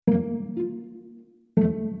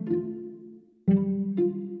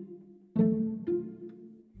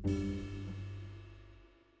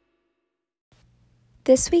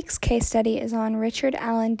This week's case study is on Richard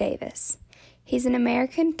Allen Davis. He's an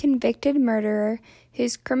American convicted murderer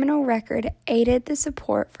whose criminal record aided the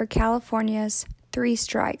support for California's three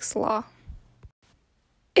strikes law.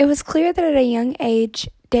 It was clear that at a young age,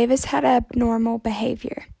 Davis had abnormal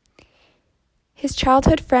behavior. His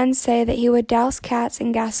childhood friends say that he would douse cats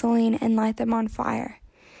in gasoline and light them on fire.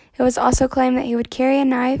 It was also claimed that he would carry a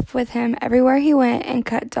knife with him everywhere he went and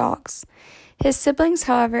cut dogs. His siblings,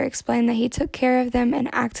 however, explained that he took care of them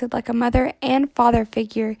and acted like a mother and father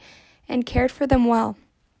figure and cared for them well.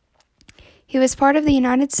 He was part of the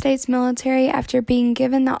United States military after being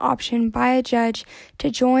given the option by a judge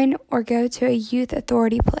to join or go to a youth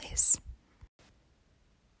authority place.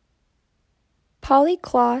 Polly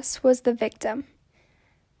Klaas was the victim.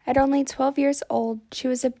 At only 12 years old, she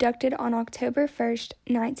was abducted on October 1st,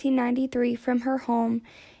 1993 from her home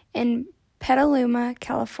in Petaluma,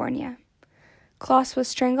 California. Klaas was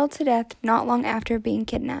strangled to death not long after being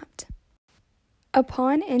kidnapped.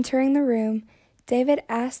 Upon entering the room, David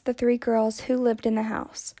asked the three girls who lived in the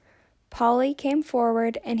house. Polly came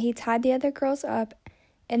forward and he tied the other girls up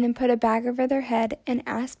and then put a bag over their head and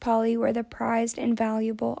asked Polly where the prized and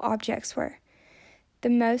valuable objects were. The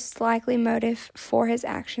most likely motive for his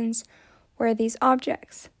actions were these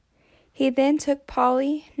objects. He then took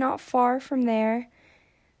Polly not far from there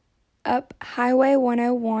up Highway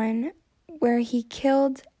 101, where he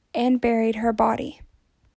killed and buried her body.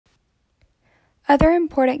 Other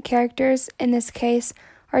important characters in this case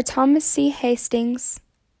are Thomas C. Hastings,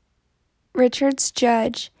 Richard's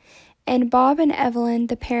judge, and Bob and Evelyn,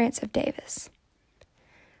 the parents of Davis.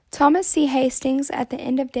 Thomas C. Hastings, at the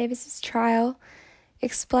end of Davis's trial,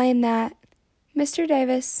 explained that, "Mr.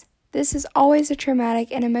 Davis, this is always a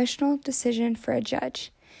traumatic and emotional decision for a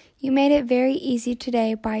judge. You made it very easy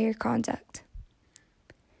today by your conduct."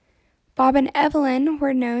 Bob and Evelyn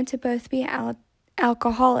were known to both be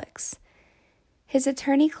alcoholics. His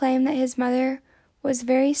attorney claimed that his mother was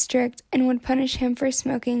very strict and would punish him for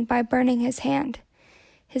smoking by burning his hand.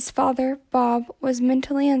 His father, Bob, was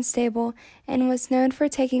mentally unstable and was known for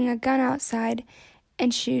taking a gun outside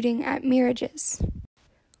and shooting at mirages.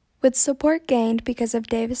 With support gained because of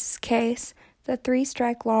Davis's case, the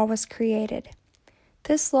three-strike law was created.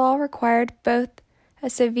 This law required both a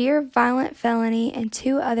severe violent felony and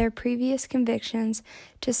 2 other previous convictions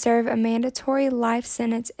to serve a mandatory life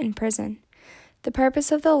sentence in prison. The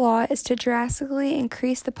purpose of the law is to drastically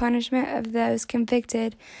increase the punishment of those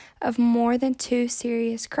convicted of more than 2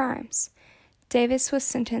 serious crimes. Davis was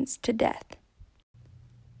sentenced to death.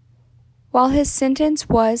 While his sentence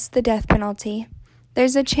was the death penalty,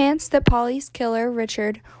 there's a chance that Polly's killer,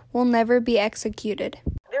 Richard, will never be executed.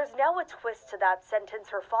 There's now a twist to that sentence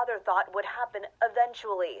her father thought would happen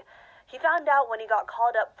eventually. He found out when he got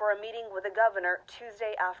called up for a meeting with the governor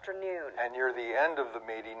Tuesday afternoon. And near the end of the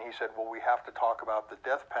meeting, he said, well, we have to talk about the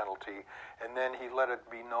death penalty. And then he let it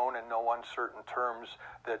be known in no uncertain terms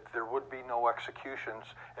that there would be no executions,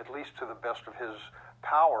 at least to the best of his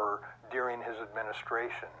power, during his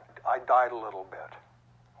administration. I died a little bit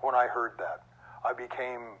when I heard that. I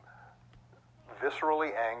became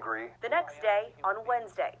viscerally angry. The next day, on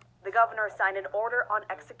Wednesday, the governor signed an order on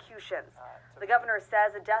executions. The governor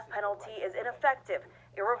says a death penalty is ineffective,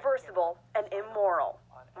 irreversible, and immoral.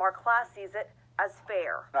 Mark Klaas sees it as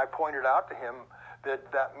fair. I pointed out to him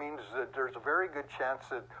that means that there's a very good chance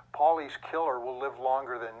that Polly's killer will live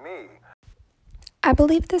longer than me. I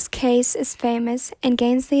believe this case is famous and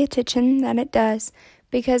gains the attention that it does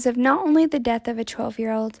because of not only the death of a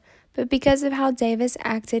 12-year-old, but because of how Davis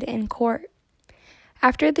acted in court.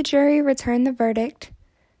 After the jury returned the verdict,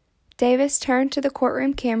 Davis turned to the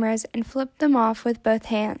courtroom cameras and flipped them off with both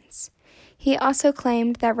hands. He also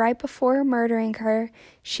claimed that right before murdering her,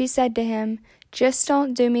 she said to him, "Just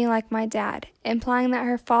don't do me like my dad," implying that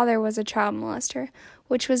her father was a child molester,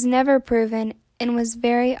 which was never proven and was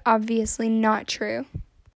very obviously not true.